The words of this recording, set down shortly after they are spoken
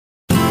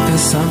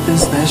something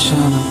special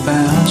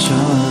about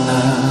your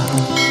love.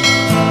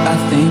 I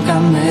think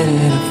I'm ready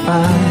to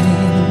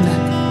find.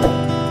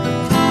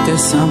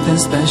 There's something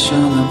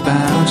special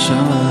about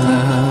your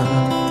love.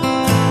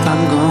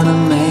 I'm gonna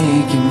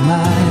make you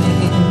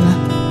mine.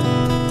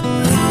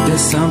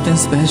 There's something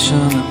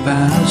special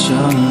about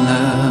your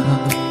love.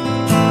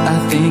 I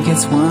think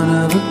it's one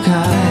of a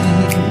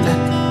kind.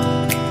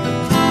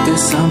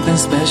 There's something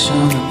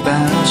special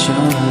about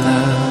your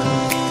love.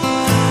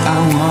 I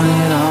want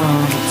it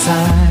all the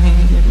time.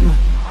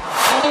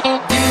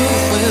 You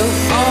will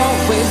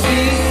always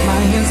be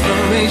my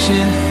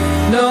inspiration.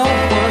 No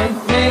one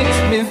makes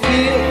me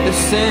feel the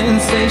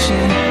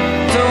sensation.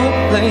 Don't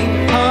play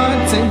hard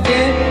to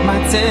get my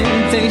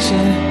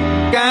temptation.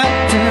 Got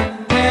to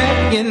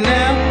have you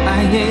now. I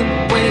ain't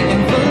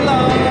waiting for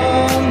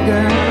long,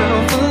 girl,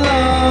 for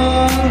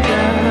long,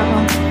 girl.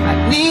 I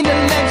need to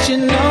let you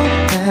know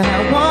that I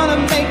wanna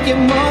make you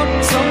more.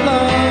 So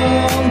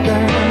long,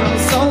 girl,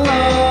 so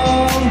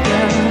long,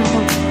 girl.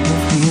 You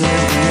feel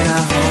it when I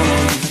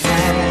hold you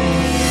tight.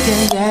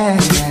 Yeah, yeah,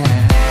 yeah.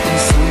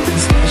 There's something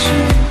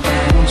special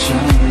about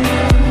your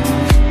love.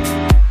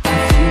 I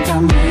think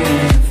I'm ready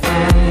to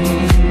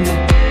find.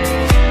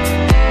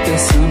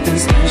 There's something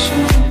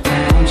special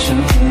about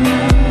your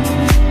love.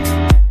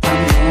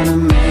 I'm gonna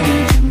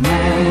make you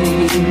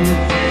mine.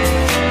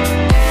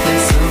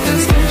 There's something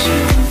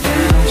special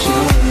about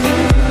your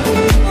love.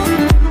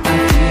 I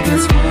think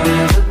it's one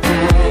of a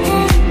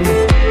kind.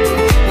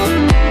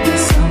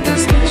 There's something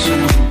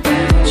special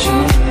about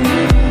your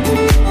love.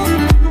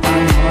 I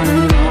want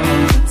it all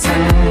the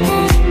time.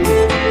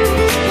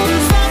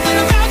 There's something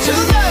about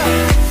your love.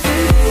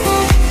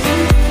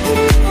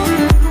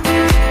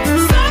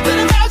 Something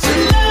about your love. Something about your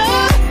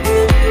love.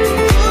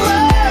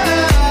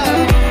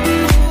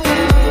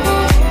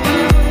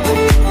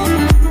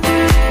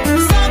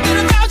 Something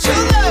about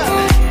your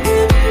love.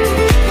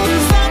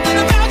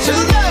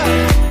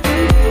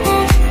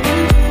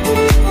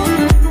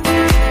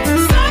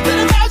 Something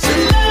about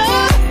your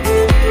love.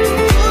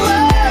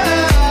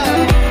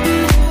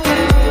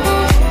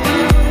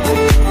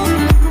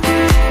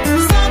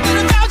 Something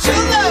about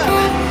your love.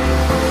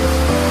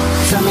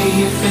 Tell me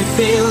if it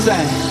feels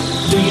right.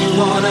 Do you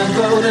wanna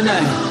go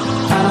tonight?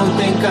 I don't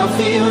think I'll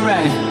feel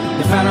right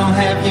if I don't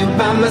have you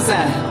by my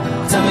side.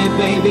 Tell me,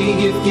 baby,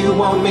 if you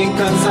want me,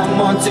 cause I'm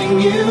wanting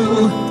you.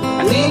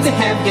 I need to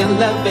have your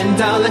loving,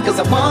 darling, cause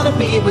I wanna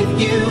be with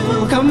you.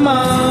 Come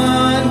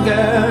on,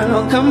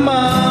 girl, come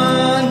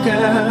on,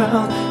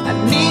 girl. I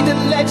need to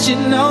let you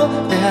know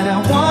that I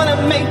wanna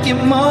make you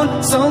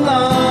moan. So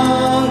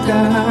long,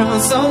 girl,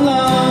 so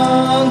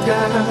long,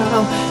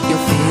 girl.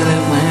 You'll feel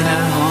it when I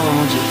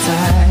hold you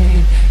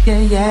tight.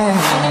 Yeah, yeah.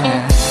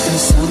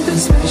 There's something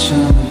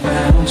special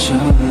about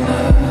your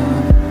love.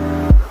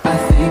 I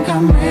think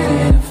I'm ready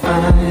to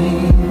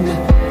find.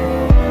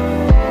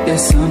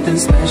 There's something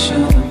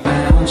special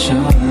about your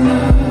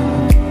love.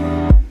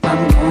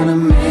 I'm gonna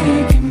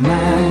make you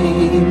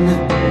mine.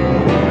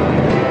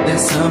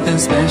 There's something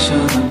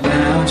special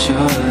about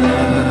your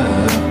love.